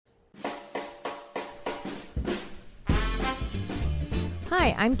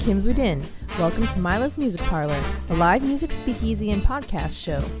Hi, I'm Kim Vudin. Welcome to Milo's Music Parlor, a live music speakeasy and podcast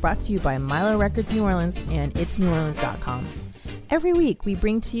show brought to you by Milo Records New Orleans and itsneworleans.com. Every week, we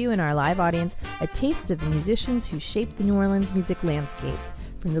bring to you and our live audience a taste of the musicians who shaped the New Orleans music landscape,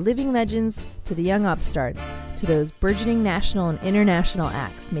 from the living legends to the young upstarts to those burgeoning national and international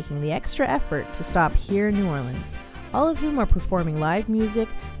acts making the extra effort to stop here in New Orleans, all of whom are performing live music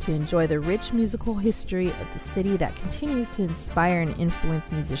to enjoy the rich musical history of the city that continues to inspire and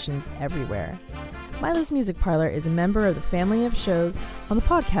influence musicians everywhere. Milo's Music Parlor is a member of the family of shows on the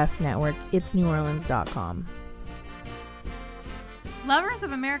podcast network itsneworleans.com. Lovers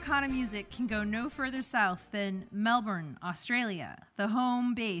of Americana music can go no further south than Melbourne, Australia, the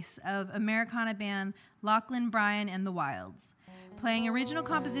home base of Americana band Lachlan Bryan and the Wilds. Playing original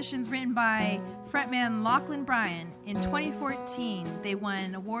compositions written by frontman Lachlan Bryan, in 2014 they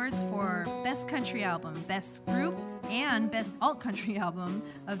won awards for Best Country Album, Best Group, and Best Alt-Country Album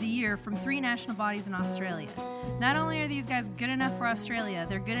of the Year from 3 national bodies in Australia. Not only are these guys good enough for Australia,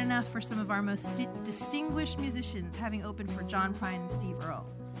 they're good enough for some of our most distinguished musicians, having opened for John Prine and Steve Earle.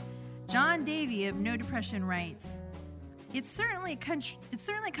 John Davey of No Depression writes, It's certainly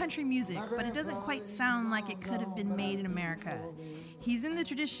country music, but it doesn't quite sound like it could have been made in America. He's in the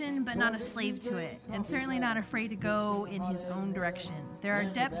tradition, but not a slave to it, and certainly not afraid to go in his own direction. There are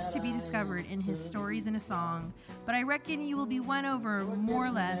depths to be discovered in his stories in a song, but I reckon you will be won over more or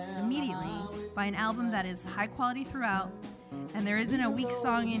less immediately by an album that is high quality throughout, and there isn't a weak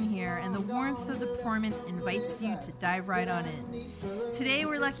song in here, and the warmth of the performance invites you to dive right on in. Today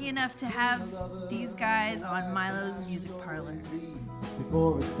we're lucky enough to have these guys on Milo's Music Parlor.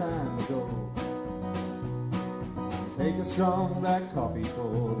 Before it's time to go, take a strong black coffee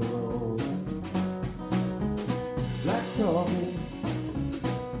for the road. Black coffee,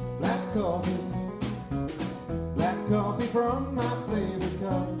 black coffee, black coffee from my favorite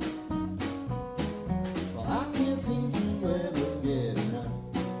cup. Well, I can't seem to ever get enough.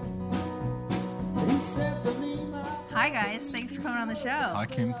 He said to me, Hi guys, thanks for coming on the show. Hi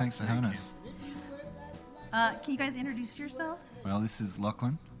Kim, thanks for having us. Can you guys introduce yourselves? Well, this is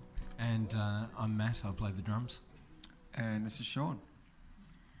Lachlan. And I'm Matt, I play the drums. And this is Sean.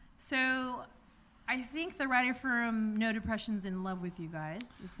 So, I think the writer from No Depression's in love with you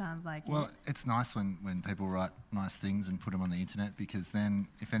guys. It sounds like Well, it. it's nice when people write nice things and put them on the internet, because then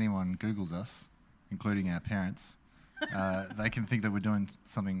if anyone Googles us, including our parents, they can think that we're doing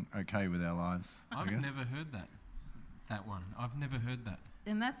something okay with our lives. I've never heard that one. I've never heard that.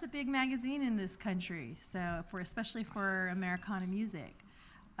 And that's a big magazine in this country, so especially for Americana music.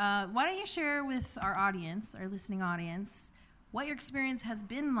 Why don't you share with our audience, our listening audience, what your experience has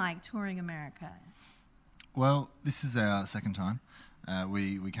been like touring America? Well, this is our second time.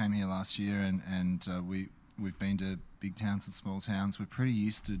 We came here last year, and we've been to big towns and small towns. We're pretty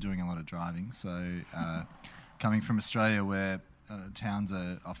used to doing a lot of driving, so coming from Australia, where towns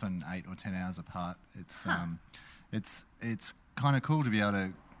are often 8 or 10 hours apart, it's kind of cool to be able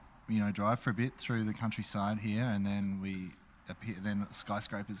to, drive for a bit through the countryside here, and then we appear, then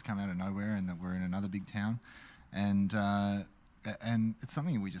skyscrapers come out of nowhere, and that we're in another big town, and it's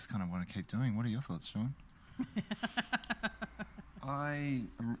something we just kind of want to keep doing. What are your thoughts, Sean? I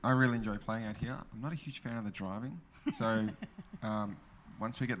really enjoy playing out here. I'm not a huge fan of the driving, so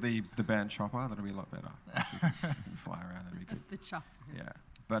once we get the band Chopper, that'll be a lot better. We can fly around, that'll be good. The Chopper. Yeah,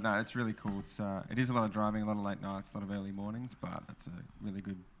 but no, it's really cool. It is a lot of driving, a lot of late nights, a lot of early mornings, but it's a really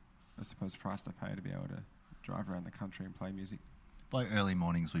good, I suppose, price to pay to be able to drive around the country and play music. By early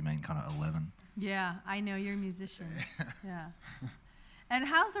mornings, we mean kind of 11. Yeah, I know you're musicians. Yeah. And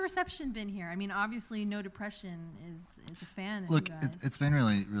how's the reception been here? I mean, obviously, No Depression is a fan of Look, you guys. it's been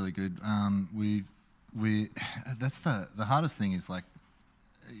really, really good. That's the hardest thing is, like,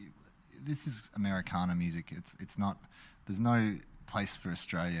 this is Americana music. It's not, there's no place for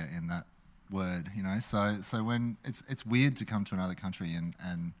Australia in that word, So when it's weird to come to another country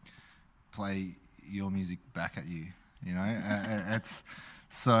and play your music back at you, it's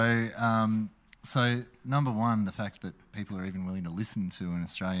so number one, the fact that people are even willing to listen to an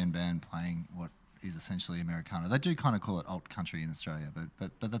Australian band playing what is essentially Americana. They do kind of call it alt country in Australia,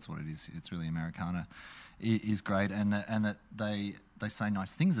 but that's what it is. It's really Americana. It is great, and that they say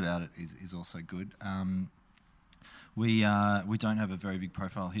nice things about it is also good. We don't have a very big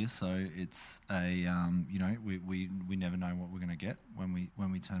profile here, so it's we never know what we're going to get when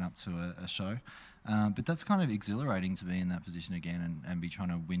we turn up to a show. But that's kind of exhilarating to be in that position again and be trying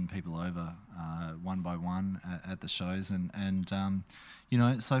to win people over one by one at the shows, and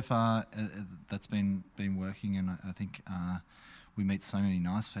so far that's been working, and I think we meet so many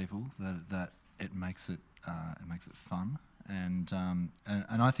nice people that it makes it fun. and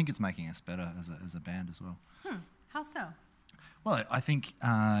I think it's making us better as a band as well. How so? Well, I think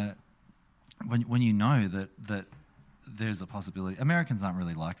when you know that there's a possibility, Americans aren't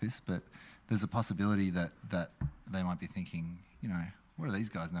really like this, but there's a possibility that they might be thinking, you know, what do these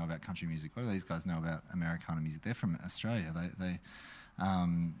guys know about country music? What do these guys know about Americana music? They're from Australia. They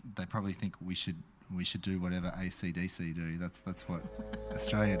probably think we should do whatever AC/DC do. That's what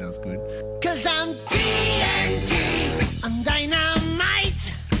Australia does good. 'Cause I'm TNT, I'm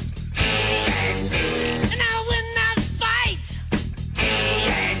dynamite. TNT, and I'll win that fight.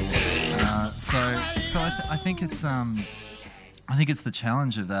 TNT. So I think it's the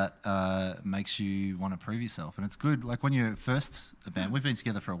challenge of that makes you want to prove yourself, and it's good. Like when you're first a band, we've been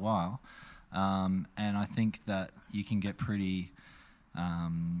together for a while, and I think that you can get pretty.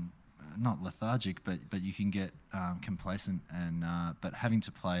 Not lethargic, but you can get complacent, and but having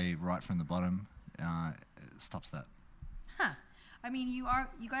to play right from the bottom stops that. Huh. I mean, you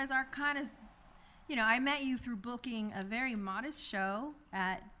guys are kind of, you know, I met you through booking a very modest show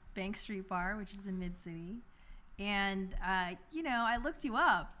at Bank Street Bar, which is in Mid-City, and you know, I looked you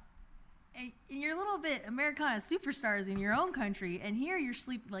up, and you're a little bit Americana superstars in your own country, and here you're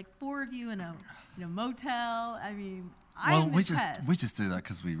sleeping like 4 of you in a motel. I mean. Well, I'm we impressed. just do that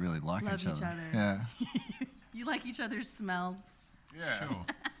because we really like Love each other. Yeah. You like each other's smells. Yeah. Sure.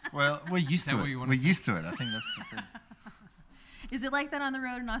 Well, we're used that to what it. you wanna We're think? used to it. I think that's the thing. Is it like that on the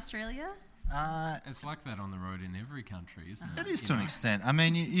road in Australia? It's like that on the road in every country, isn't it? It is You to an know? extent. I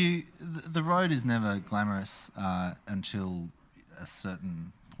mean, the road is never glamorous until a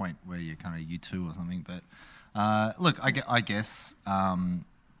certain point where you're kind of U2 or something. But look, I guess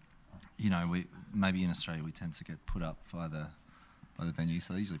you know, maybe in Australia we tend to get put up by the venue,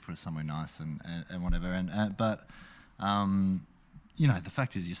 so they usually put us somewhere nice and whatever. But you know, the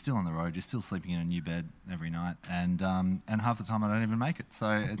fact is you're still on the road, you're still sleeping in a new bed every night, and half the time I don't even make it. So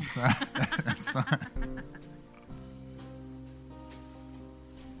it's it's fine.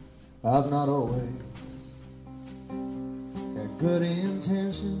 I've not always had good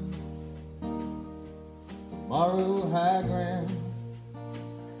intentions, moral high ground,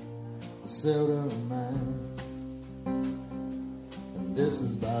 seldom mine. And this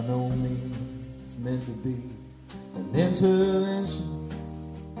is by no means meant to be an intervention.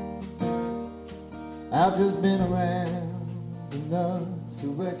 I've just been around enough to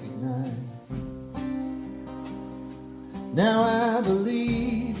recognize. Now I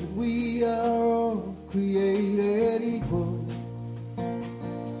believe that we are all created equal.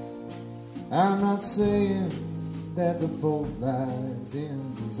 I'm not saying that the fault lies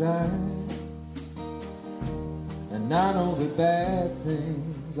in design, and I know that bad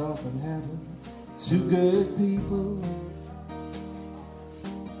things often happen to good people.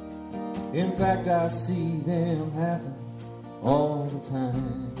 In fact, I see them happen all the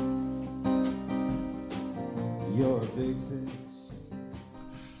time. You're a big fish.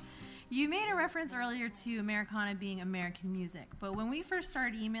 You made a reference earlier to Americana being American music, but when we first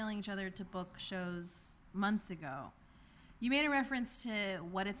started emailing each other to book shows months ago, you made a reference to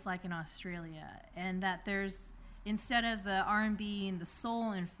what it's like in Australia, and that there's, instead of the R&B and the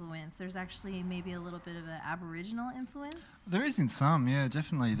soul influence, there's actually maybe a little bit of an Aboriginal influence. There is in some, yeah,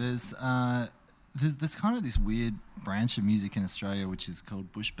 definitely. There's kind of this weird branch of music in Australia which is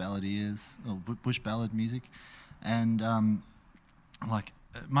called bush balladeers, or bush ballad music, and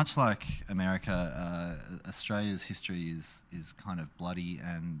much like America, Australia's history is kind of bloody,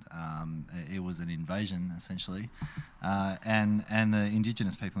 and it was an invasion essentially, and the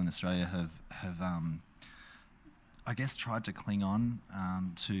Indigenous people in Australia have I guess tried to cling on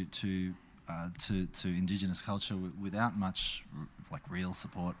to Indigenous culture without much like real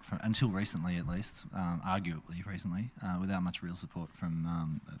support until recently, at least, arguably recently, without much real support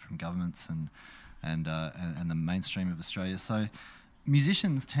from governments and the mainstream of Australia. So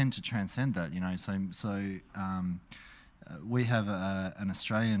musicians tend to transcend that, you know. So we have a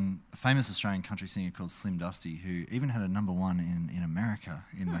famous Australian country singer called Slim Dusty, who even had a #1 in America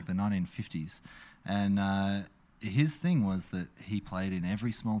in like the 1950s, and his thing was that he played in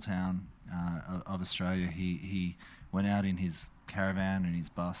every small town of Australia. He went out in his caravan and his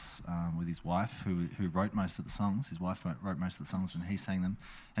bus with his wife, who wrote most of the songs. His wife wrote most of the songs, and he sang them.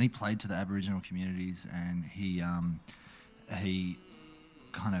 And he played to the Aboriginal communities, and he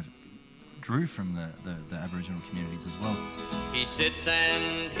kind of drew from the Aboriginal communities as well. He sits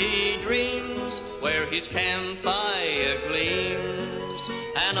and he dreams where his campfire gleams,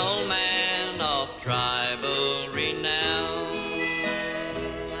 an old man of tribal renown.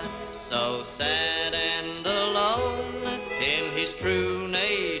 So sad and alone in his true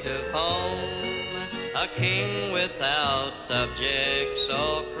native home, a king without subjects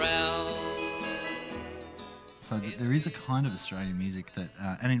or crown. So there is a kind of Australian music that,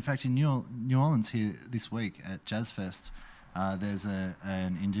 and in fact in New Orleans here this week at Jazz Fest, there's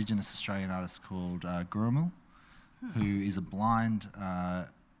an Indigenous Australian artist called Gurumul, who is a blind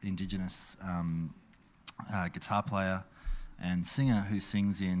Indigenous guitar player and singer who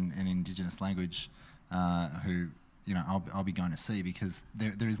sings in an Indigenous language, who I'll be going to see, because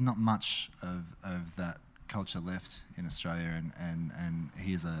there is not much of that culture left in Australia, and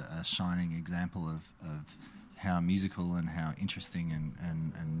he is a shining example of how musical and how interesting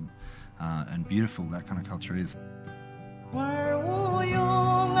and beautiful that kind of culture is.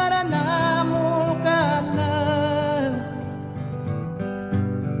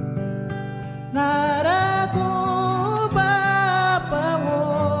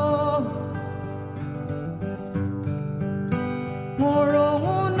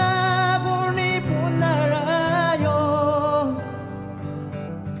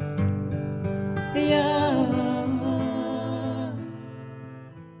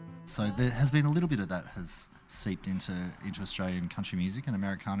 So there has been a little bit of that has seeped into Australian country music and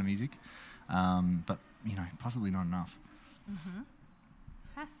Americana music, but possibly not enough. Mm-hmm.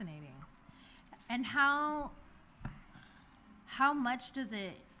 Fascinating. And how much does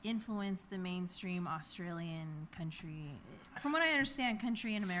it influence the mainstream Australian country? From what I understand,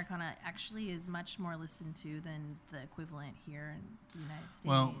 country and Americana actually is much more listened to than the equivalent here in the United States.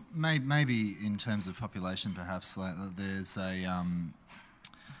 Well, maybe in terms of population, perhaps there's a.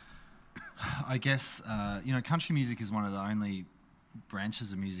 I guess country music is one of the only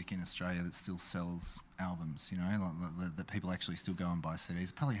branches of music in Australia that still sells albums. That people actually still go and buy CDs.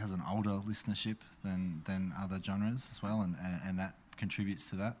 It probably has an older listenership than other genres as well, and that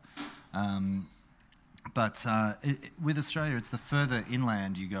contributes to that. But with Australia, it's the further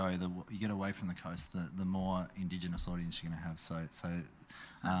inland you go, you get away from the coast, the more Indigenous audience you're going to have. So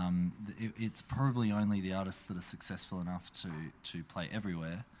it's probably only the artists that are successful enough to play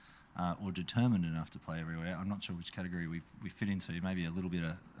everywhere. Or determined enough to play everywhere. I'm not sure which category we fit into. Maybe a little bit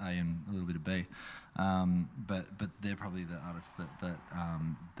of A and a little bit of B, but they're probably the artists that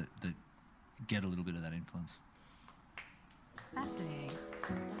get a little bit of that influence. Fascinating.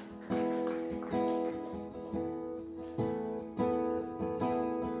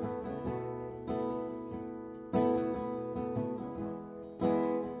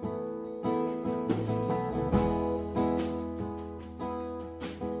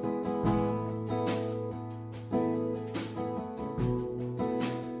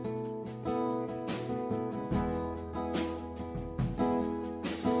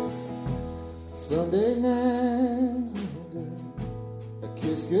 Sunday night, a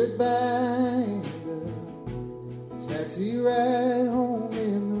kiss goodbye, a taxi ride home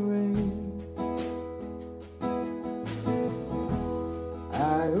in the rain.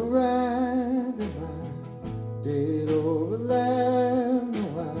 I arrived at my dead or alive,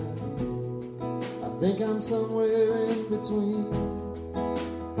 no, I think I'm somewhere in between.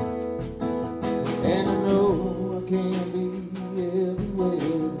 And I know I can't be everywhere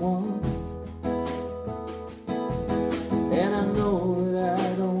at once. And I know that I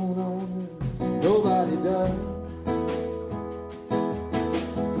don't own her, nobody does.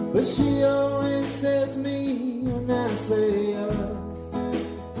 But she always says me when I say us.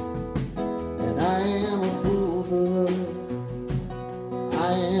 And I am a fool for her.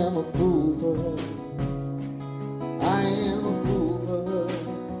 I am a fool for her. I am a fool for her.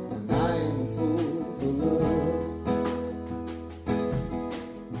 And I am a fool for love.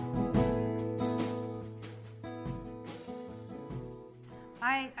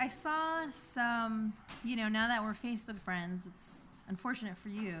 I saw some, now that we're Facebook friends, it's unfortunate for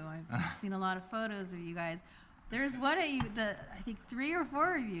you. I've seen a lot of photos of you guys. There's one of you, I think 3 or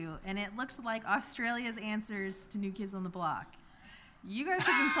 4 of you, and it looks like Australia's answers to New Kids on the Block. You guys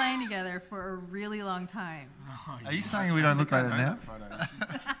have been playing together for a really long time. Oh, Are you saying we don't look like that now?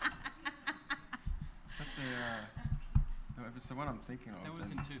 It's the one I'm thinking of. That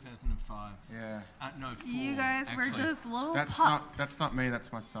was in 2005. Yeah. No, 4. You guys were actually. just little That's pups. that's not me.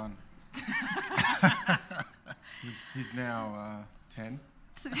 That's my son. he's now 10.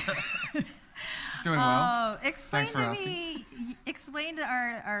 He's doing well. Explain Thanks for to explain to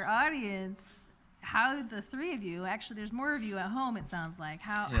our audience how the 3 of you, actually there's more of you at home it sounds like,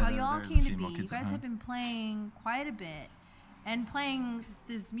 how you all there's a came to few be. more You kids at guys home. have been playing quite a bit and playing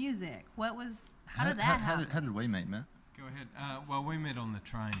this music. How did that happen? How did we meet, Matt? Go ahead. Well, we met on the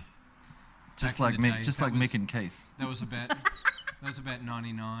train. Just Back like in the Mick, day, just that like was- Mick and Keith. That was about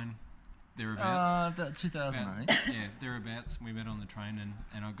 99, thereabouts. About 2000, I think. Yeah, thereabouts. We met on the train,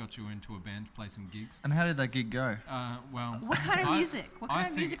 and I got you into a band to play some gigs. And how did that gig go? Well, What kind of music? What kind of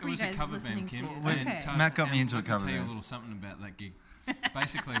think music it were you was guys a cover listening band, Kim. to? Wait, Okay. Matt got me into a let me cover tell you a band. little something about that gig.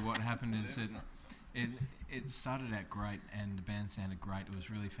 Basically, what happened is that it started out great, and the band sounded great. It was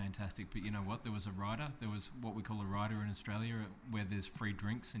really fantastic. But you know what? There was a rider. There was what we call a rider in Australia, where there's free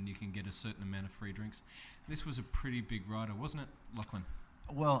drinks, and you can get a certain amount of free drinks. This was a pretty big rider, wasn't it, Lachlan?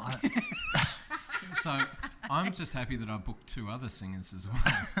 Well, So I'm just happy that I booked 2 other singers as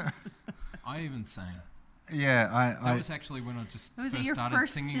well. I even sang. yeah, That was actually when I just Was it first your started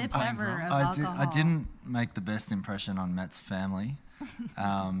first singing and sip playing ever drums. of I alcohol? didn't make the best impression on Matt's family.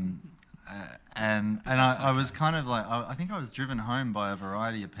 And I was kind of like, I think I was driven home by a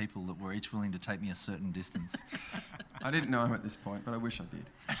variety of people that were each willing to take me a certain distance. I didn't know him at this point, but I wish I did.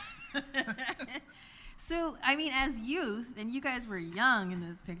 So, I mean, as youth, and you guys were young in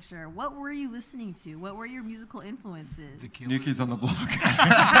this picture, what were you listening to? What were your musical influences? The Killers. New Kids on the Block.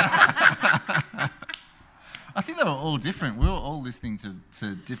 I think they were all different. We were all listening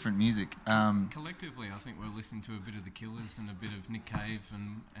to different music. Collectively, I think we're listening to a bit of the Killers and a bit of Nick Cave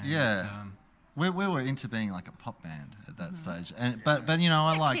and Yeah. We were into being like a pop band at that stage, but you know,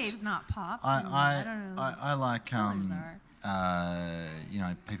 I Nick liked. Cave's not pop. I don't know. I like Killers you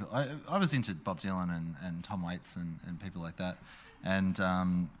know, people. I was into Bob Dylan and Tom Waits and people like that, and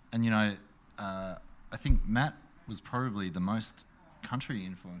you know, I think Matt was probably the most country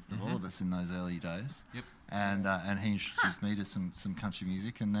influenced of all of us in those early days. Yep. And he introduced me to some country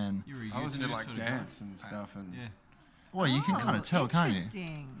music, and then You were a I was U2 into like sort of dance and stuff, and Yeah. well, you can kind of tell, can't you?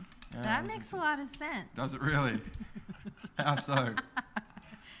 Interesting. Yeah, That I was makes a lot of sense. does it really? How so?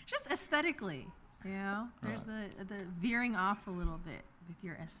 Just aesthetically, you know? There's the veering off a little bit with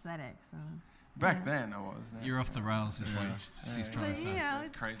your aesthetics. So. Back then I was. Now. You're off the rails, is what she's trying But, to say. you know, It's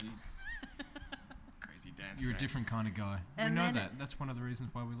it's- crazy. Crazy dance. You're a fan. different kind of guy. And we know then- that. That's one of the reasons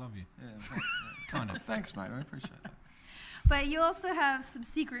why we love you. Yeah, thanks, Kind of. Thanks, mate. I appreciate that. But you also have some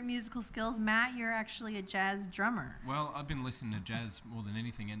secret musical skills. Matt, you're actually a jazz drummer. Well, I've been listening to jazz more than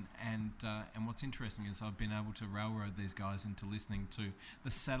anything, and what's interesting is I've been able to railroad these guys into listening to the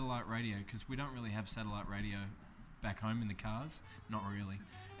satellite radio, because we don't really have satellite radio back home in the cars, not really.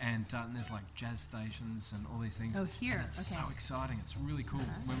 And there's like jazz stations and all these things. Oh, here, And it's okay. so exciting. It's really cool.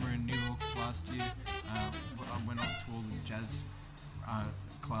 When we were in New York last year, I went on to all the jazz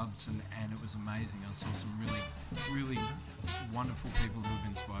clubs, and it was amazing. I saw some really wonderful people who have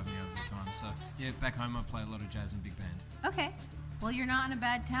inspired me over the time. So yeah, back home I play a lot of jazz and big band. Okay. Well, you're not in a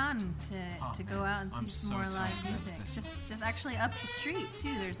bad town Oh, to go man. out and I'm see so some more excited live about the music. festival. Just actually up the street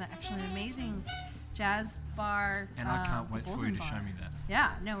too. There's actually an amazing jazz bar. And I can't the wait for you Golden to show Bar. me that.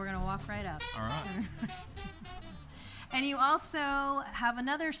 Yeah. No, we're gonna walk right up. All right. And you also have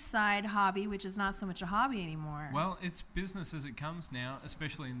another side hobby, which is not so much a hobby anymore. Well, it's business as it comes now,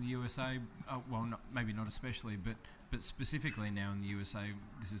 especially in the USA. Well, maybe not especially, but specifically now in the USA,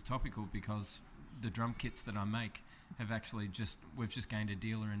 this is topical because the drum kits that I make have actually we've just gained a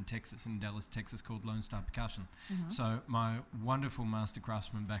dealer in Texas, in Dallas, Texas, called Lone Star Percussion. So my wonderful master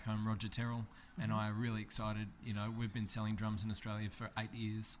craftsman back home, Roger Terrell, and I are really excited. You know, we've been selling drums in Australia for 8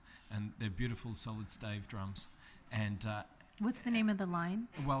 years, and they're beautiful, solid stave drums. And What's the name of the line?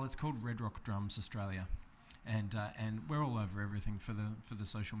 well, it's called Red Rock Drums Australia, and we're all over everything for the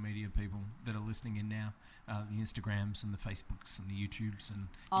social media people that are listening in now, the Instagrams and the Facebooks and the YouTubes, and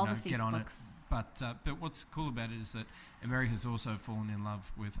All you know, the get on it. Facebooks. But what's cool about it is that America's also fallen in love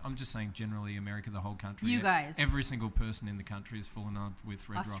with. I'm just saying generally America, the whole country. You guys. Every single person in the country has fallen in love with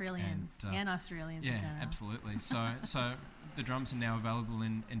Red Australians Rock and Australians. in yeah, general. absolutely. So the drums are now available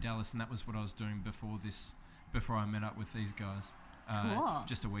in Dallas, and that was what I was doing before I met up with these guys Cool.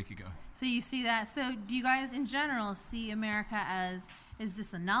 just a week ago. So you see that. So do you guys in general see America as, is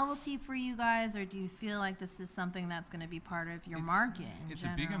this a novelty for you guys, or do you feel like this is something that's going to be part of your market in It's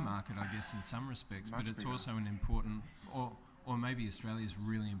general? a bigger market, I guess, in some respects, Much but it's bigger. also an important, or maybe Australia's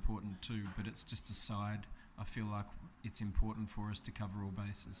really important too, but it's just a side. I feel like it's important for us to cover all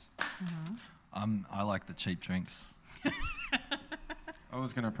bases. I like the cheap drinks. I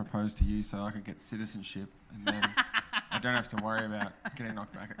was going to propose to you so I could get citizenship, and then I don't have to worry about getting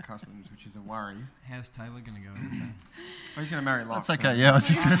knocked back at customs, which is a worry. How's Taylor going to go with that? Oh, he's going to marry Locke. That's okay. Yeah, I was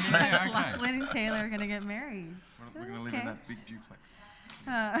just going to say. Yeah, okay. Lachlan and Taylor are going to get married. We're going to live Okay. in that big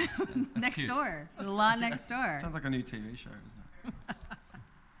duplex. Next cute. door. The lot next door. Sounds like a new TV show, isn't it?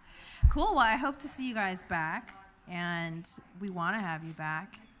 Cool. Well, I hope to see you guys back, and we want to have you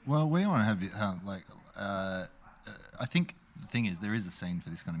back. Well, we want to have you. I think the thing is there is a scene for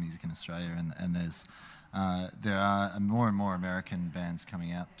this kind of music in Australia, and there's there are more and more American bands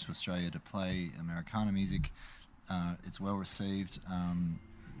coming out to Australia to play Americana music. It's well received.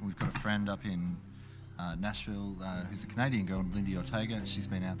 We've got a friend up in Nashville who's a Canadian girl, Lindy Ortega. She's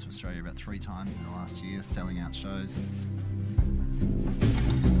been out to Australia about 3 times in the last year, selling out shows.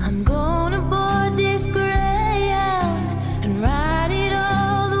 I'm gonna board this Greyhound and ride it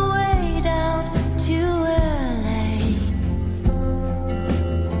all the way down to LA.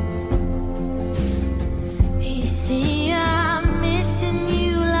 You see, I'm missing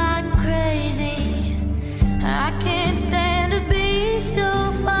you like crazy. I can't stand to be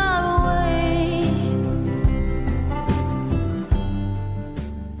so far away.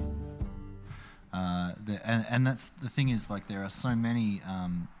 And that's the thing is, like, there are so many.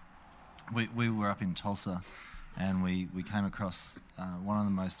 We were up in Tulsa, and we came across one of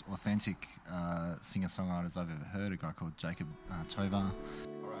the most authentic singer-songwriters I've ever heard, a guy called Jacob Tovar. All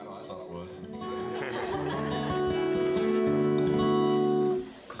right, well, I thought it was.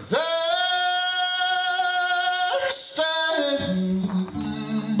 There stands the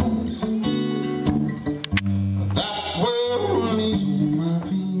glass. That will ease my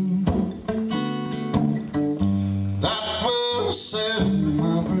pain. That will set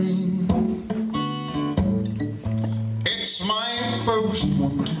my brain. It's my first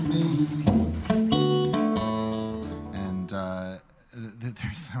one today. And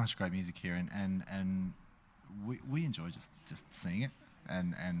there's so much great music here, and we enjoy just seeing it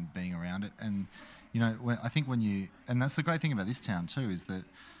and being around it. And you know, I think when you, and that's the great thing about this town too, is that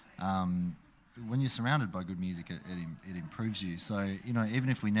when you're surrounded by good music, it improves you. So you know, even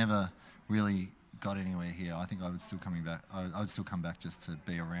if we never really got anywhere here, I think I would still I would still come back just to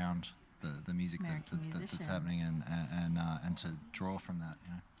be around the music that's happening and to draw from that.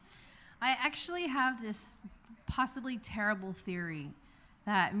 You know, I actually have this possibly terrible theory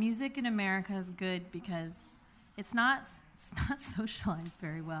that music in America is good because it's not socialized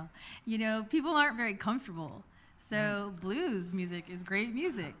very well. You know, people aren't very comfortable. So blues music is great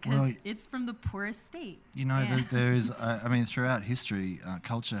music because it's from the poorest state. You know, there is. I mean, throughout history,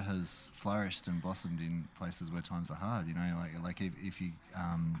 culture has flourished and blossomed in places where times are hard. You know, like if you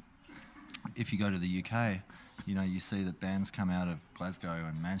go to the UK, you know, you see that bands come out of Glasgow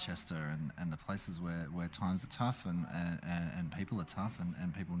and Manchester and the places where times are tough and people are tough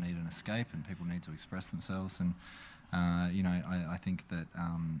and people need an escape and people need to express themselves. And you know, I think that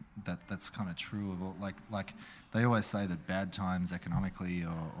that's kind of true of all. Like they always say that bad times economically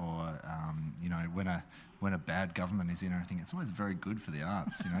or you know, when a bad government is in or anything, it's always very good for the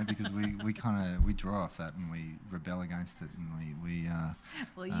arts, you know, because we draw off that and we rebel against it and we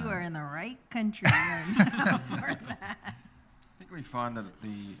well, you are in the right country then for that. I think we find that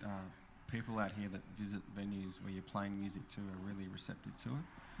the people out here that visit venues where you're playing music to are really receptive to it.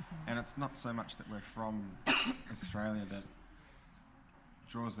 And it's not so much that we're from Australia that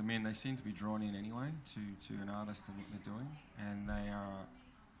draws them in. They seem to be drawn in anyway to an artist and what they're doing. And they are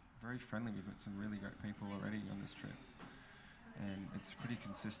very friendly. We've got some really great people already on this trip. And it's pretty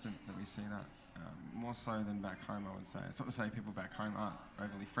consistent that we see that. More so than back home, I would say. It's not to say people back home aren't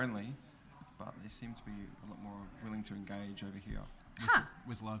overly friendly, but they seem to be a lot more willing to engage over here.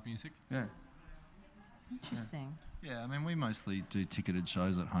 With live music? Yeah. Interesting. Yeah, I mean, we mostly do ticketed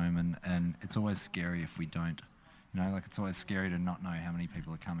shows at home, and it's always scary if we don't. You know, like it's always scary to not know how many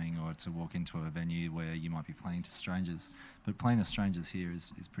people are coming or to walk into a venue where you might be playing to strangers. But playing to strangers here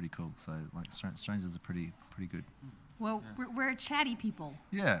is pretty cool. So, like, strangers are pretty good. Well, we're chatty people.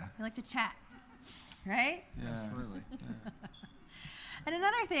 Yeah. We like to chat, right? Yeah. Absolutely. Yeah. And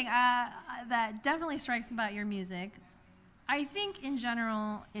another thing that definitely strikes me about your music, I think in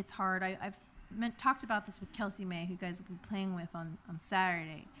general it's hard. I've talked about this with Kelsey May, who you guys will be playing with on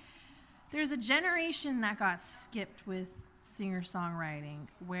Saturday. There's a generation that got skipped with singer-songwriting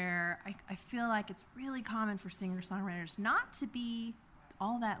where I feel like it's really common for singer-songwriters not to be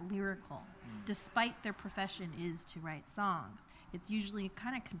all that lyrical, despite their profession is to write songs. It's usually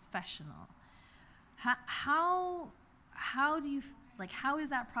kind of confessional. How do you, like, how is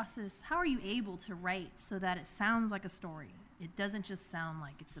that process? How are you able to write so that it sounds like a story? It doesn't just sound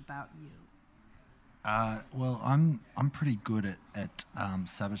like it's about you. Well, I'm pretty good at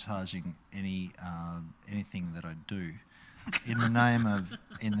sabotaging anything that I do in the name of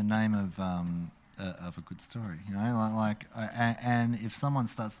a good story. You know, and if someone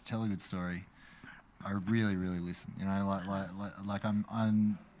starts to tell a good story, I really listen. You know, like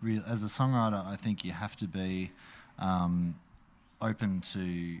I'm real as a songwriter. I think you have to be open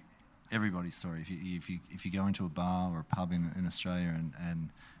to everybody's story. If you go into a bar or a pub in Australia and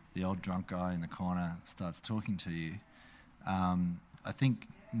the old drunk guy in the corner starts talking to you, I think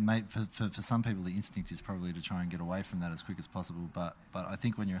for some people, the instinct is probably to try and get away from that as quick as possible. But I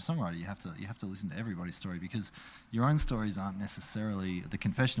think when you're a songwriter, you have to listen to everybody's story, because your own stories aren't necessarily, the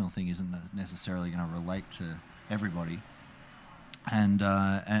confessional thing isn't necessarily going to relate to everybody, and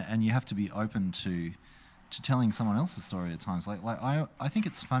you have to be open to telling someone else's story at times. Like I think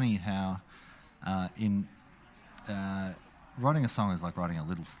it's funny how in writing a song is like writing a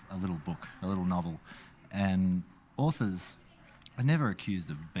little book, a little novel, and authors are never accused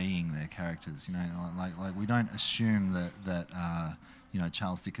of being their characters. You know, like we don't assume that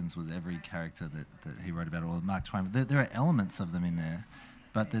Charles Dickens was every character that he wrote about, or Mark Twain. There are elements of them in there,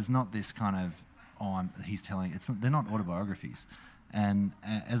 but there's not this kind of he's telling. They're not autobiographies, and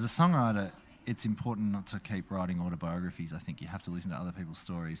as a songwriter, it's important not to keep writing autobiographies. I think you have to listen to other people's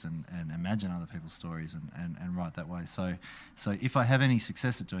stories and imagine other people's stories and write that way. So if I have any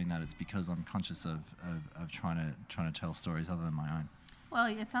success at doing that, it's because I'm conscious of trying to tell stories other than my own. Well,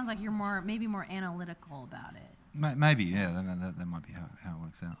 it sounds like you're maybe more analytical about it. Maybe, yeah. That might be how it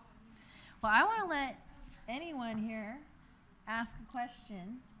works out. Well, I want to let anyone here ask a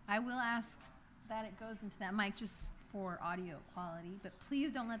question. I will ask that it goes into that mic just for audio quality, but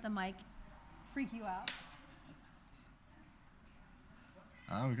please don't let the mic freak you out.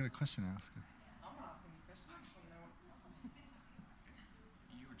 Oh, we've got a question to ask.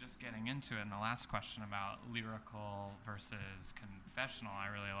 You were just getting into it in the last question about lyrical versus confessional. I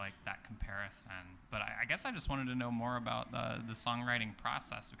really like that comparison. But I guess I just wanted to know more about the songwriting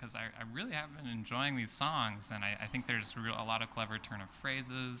process, because I really have been enjoying these songs, and I think there's a lot of clever turn of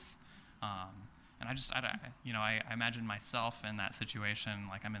phrases. And I imagine myself in that situation,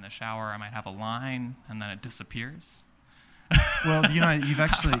 like I'm in the shower, I might have a line, and then it disappears. Well,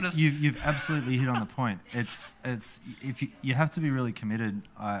 you've you've absolutely hit on the point. It's if you have to be really committed.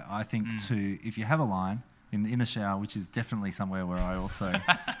 I think to, if you have a line in the shower, which is definitely somewhere where I also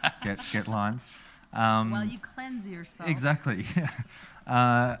get lines. Well, you cleanse yourself. Exactly.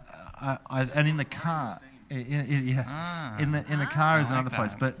 And in the car. In the car is another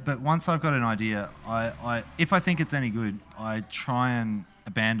place. But once I've got an idea, I if I think it's any good, I try and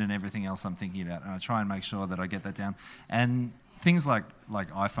abandon everything else I'm thinking about, and I try and make sure that I get that down. And things like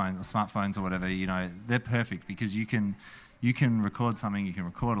iPhones or smartphones or whatever, they're perfect, because you can record something, you can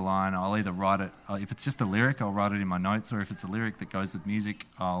record a line. I'll either write it, if it's just a lyric, I'll write it in my notes, or if it's a lyric that goes with music,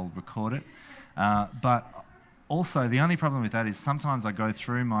 I'll record it. But also, the only problem with that is sometimes I go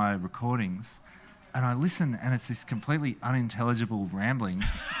through my recordings and I listen, and it's this completely unintelligible rambling,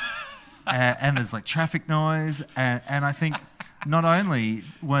 and there's like traffic noise, and I think, not only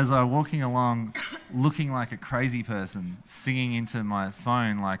was I walking along looking like a crazy person, singing into my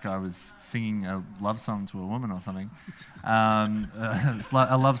phone like I was singing a love song to a woman or something, it's like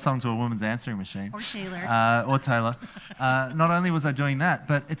a love song to a woman's answering machine. Or Taylor. Or Taylor. Not only was I doing that,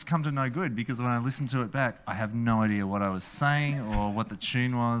 but it's come to no good, because when I listen to it back, I have no idea what I was saying or what the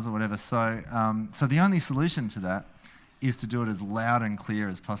tune was or whatever. So the only solution to that is to do it as loud and clear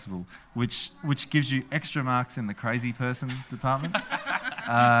as possible, which gives you extra marks in the crazy person department.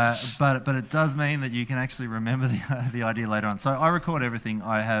 But it does mean that you can actually remember the idea later on. So I record everything.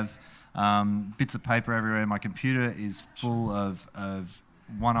 I have bits of paper everywhere. My computer is full of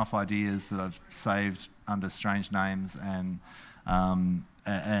one-off ideas that I've saved under strange names, and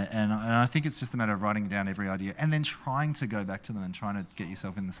I think it's just a matter of writing down every idea and then trying to go back to them and trying to get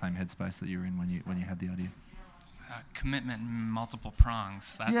yourself in the same headspace that you were in when you had the idea. Commitment in multiple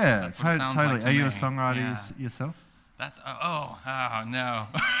prongs. That's what it sounds totally. like to Are you me. a songwriter yourself? That's no.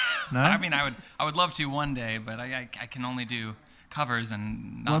 No? I mean, I would love to one day, but I can only do covers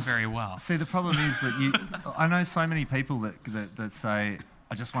and not very well. See, the problem is that I know so many people that say,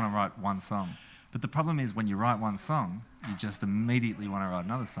 I just want to write one song. But the problem is, when you write one song, you just immediately want to write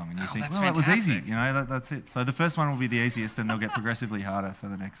another song, and you think, well, that was easy. That's it. So the first one will be the easiest, and they'll get progressively harder for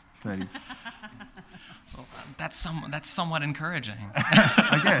the next 30. Well, that's somewhat encouraging.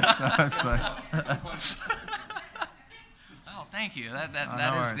 I guess. I hope so. Oh, thank you. That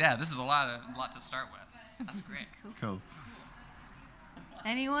no is, worries. yeah. This is a lot to start with. That's great. Cool.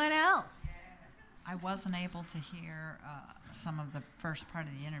 Anyone else? I wasn't able to hear some of the first part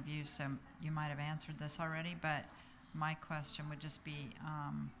of the interview, so you might have answered this already, but my question would just be,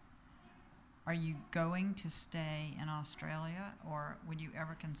 are you going to stay in Australia, or would you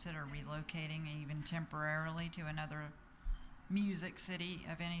ever consider relocating, even temporarily, to another music city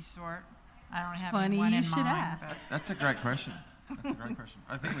of any sort? I don't have Funny one you in should mind. ask. But That's a great question.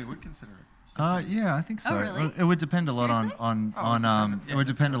 I think we would consider it. Yeah, I think so. Oh, really? It would depend a lot on it would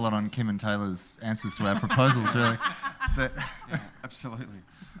depend a lot on Kim and Taylor's answers to our proposals, really. But yeah, absolutely.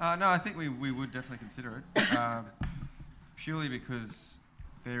 No, I think we would definitely consider it, purely because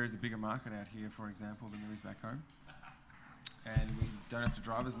there is a bigger market out here, for example, than there is back home. And we don't have to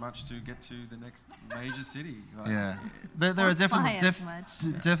drive as much to get to the next major city. Like, yeah, there are fly as definitely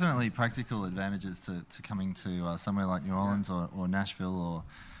much. definitely practical advantages to coming to somewhere like New Orleans or Nashville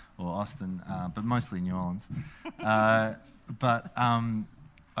or Austin, but mostly New Orleans. But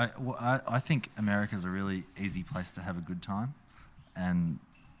I think America's a really easy place to have a good time, and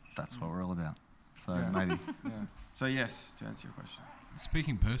that's what we're all about. So maybe. Yeah. So yes, to answer your question.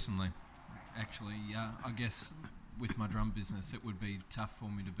 Speaking personally, actually, I guess with my drum business, it would be tough for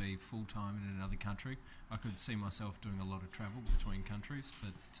me to be full-time in another country. I could see myself doing a lot of travel between countries,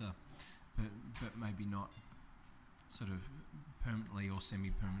 but maybe not sort of permanently or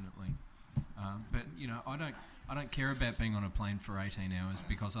semi-permanently. But you know, I don't care about being on a plane for 18 hours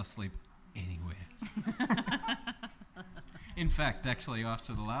because I sleep anywhere. In fact, actually,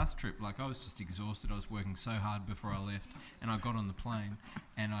 after the last trip, like I was just exhausted. I was working so hard before I left, and I got on the plane,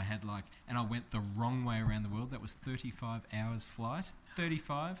 and I went the wrong way around the world. That was 35 hours flight.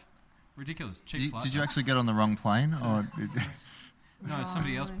 35, ridiculous. Cheap flight. Did you actually get on the wrong plane, or? No,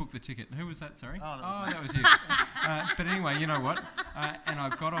 somebody else booked the ticket. Who was that, sorry? That was you. But anyway, you know what? And I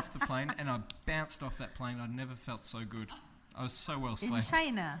got off the plane, and I bounced off that plane. I'd never felt so good. I was so well slept. In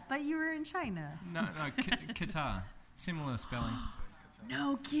China. But you were in China. No, Qatar. Similar spelling.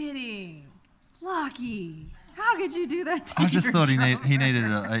 No kidding. Lockie, how could you do that to I just your thought he drummer?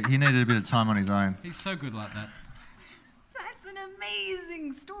 needed a bit of time on his own. He's so good like that. That's an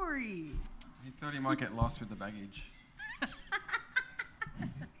amazing story. He thought he might get lost with the baggage.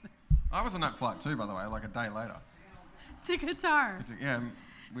 I was on that flight too, by the way, like a day later. To Qatar. Yeah.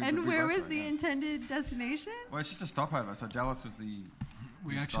 And where was the intended destination? Well, it's just a stopover. So Dallas was the.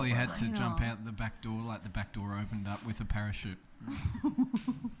 We actually had to jump out the back door, like the back door opened up with a parachute. Oh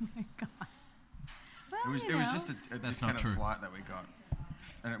my God. Well, It was just a That's kind not true. of flight that we got,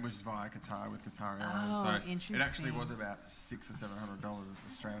 and it was via Qatar with Qatar Airlines. Oh, so interesting. it actually was about $600 or $700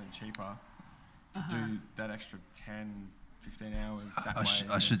 Australian cheaper to do that extra 10, 15 hours that way.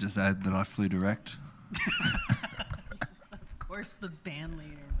 I should just add that I flew direct. Of course, the band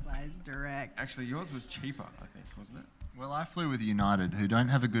leader flies direct. Actually, yours was cheaper, I think, wasn't it? Well, I flew with United, who don't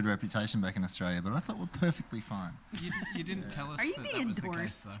have a good reputation back in Australia, but I thought were perfectly fine. You didn't tell us Are you that being was the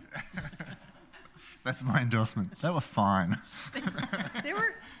case, endorsed? though. That's my endorsement. They were fine. They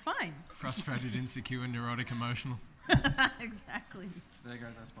were fine. Frustrated, insecure, neurotic, emotional. Exactly. There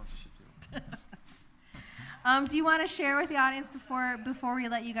goes our sponsorship deal. Do you want to share with the audience before we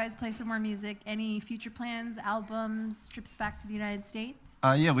let you guys play some more music, any future plans, albums, trips back to the United States?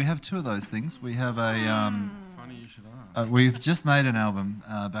 Yeah, we have two of those things. We have a. Funny you should ask. We've just made an album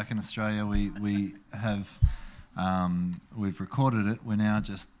back in Australia. We've recorded it. We're now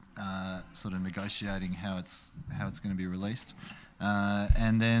just sort of negotiating how it's going to be released,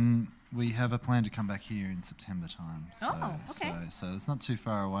 and then we have a plan to come back here in September time. So, okay. So it's not too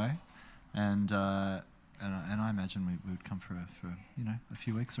far away, and I imagine we would come for a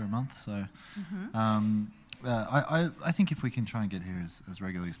few weeks or a month. So. I think if we can try and get here as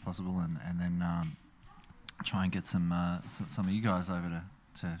regularly as possible, and then try and get some of you guys over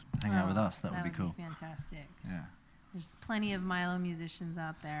to hang out with us, that would be cool. Fantastic. Yeah. There's plenty of Milo musicians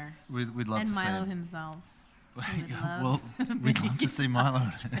out there. We'd love and to see Milo him. himself. Well, we'd love to see Milo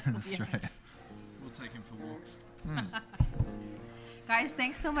in Australia. We'll take him for walks. Guys,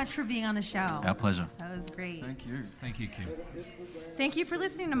 thanks so much for being on the show. Our pleasure. That was great. Thank you. Thank you, Kim. Thank you for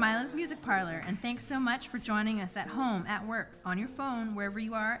listening to Milo's Music Parlor, and thanks so much for joining us at home, at work, on your phone, wherever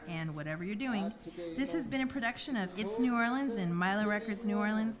you are, and whatever you're doing. This has been a production of It's New Orleans and Milo Records New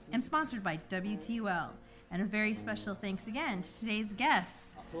Orleans, and sponsored by WTUL. And a very special thanks again to today's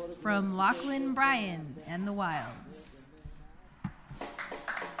guests from Lachlan Bryan and the Wilds.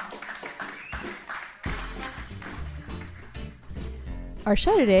 Our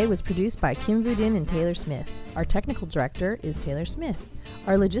show today was produced by Kim Vudin and Taylor Smith. Our technical director is Taylor Smith.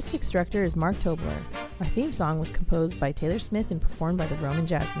 Our logistics director is Mark Tobler. Our theme song was composed by Taylor Smith and performed by the Roman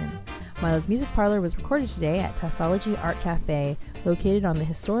Jasmine. Milo's Music Parlor was recorded today at Tassology Art Cafe, located on the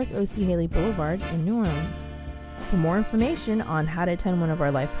historic O.C. Haley Boulevard in New Orleans. For more information on how to attend one of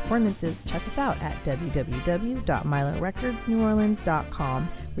our live performances, check us out at www.milorecordsneworleans.com,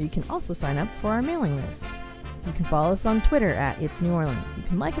 where you can also sign up for our mailing list. You can follow us on Twitter at It's New Orleans. You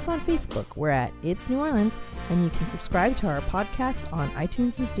can like us on Facebook. We're at It's New Orleans, and you can subscribe to our podcast on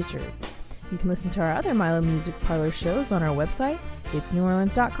iTunes and Stitcher. You can listen to our other Milo Music Parlor shows on our website,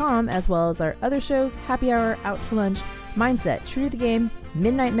 itsneworleans.com, as well as our other shows, Happy Hour, Out to Lunch, Mindset, True to the Game,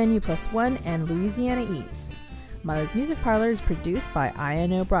 Midnight Menu +1, and Louisiana Eats. Milo's Music Parlor is produced by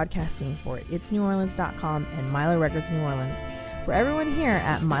INO Broadcasting for itsneworleans.com and Milo Records New Orleans. For everyone here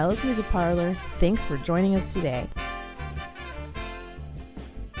at Milo's Music Parlor, thanks for joining us today.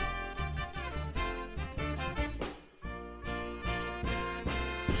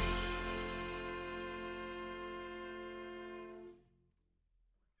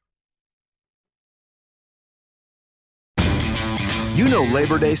 You know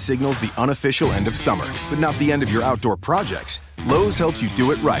Labor Day signals the unofficial end of summer, but not the end of your outdoor projects. Lowe's helps you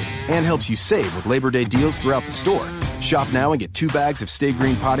do it right and helps you save with Labor Day deals throughout the store. Shop now and get 2 bags of Stay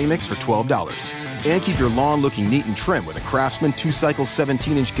Green potting mix for $12. And keep your lawn looking neat and trim with a Craftsman 2-cycle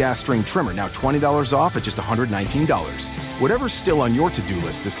 17-inch gas string trimmer, now $20 off at just $119. Whatever's still on your to-do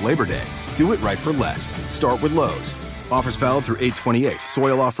list this Labor Day, do it right for less. Start with Lowe's. Offers valid through 8/28.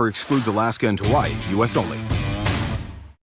 Soil offer excludes Alaska and Hawaii, U.S. only.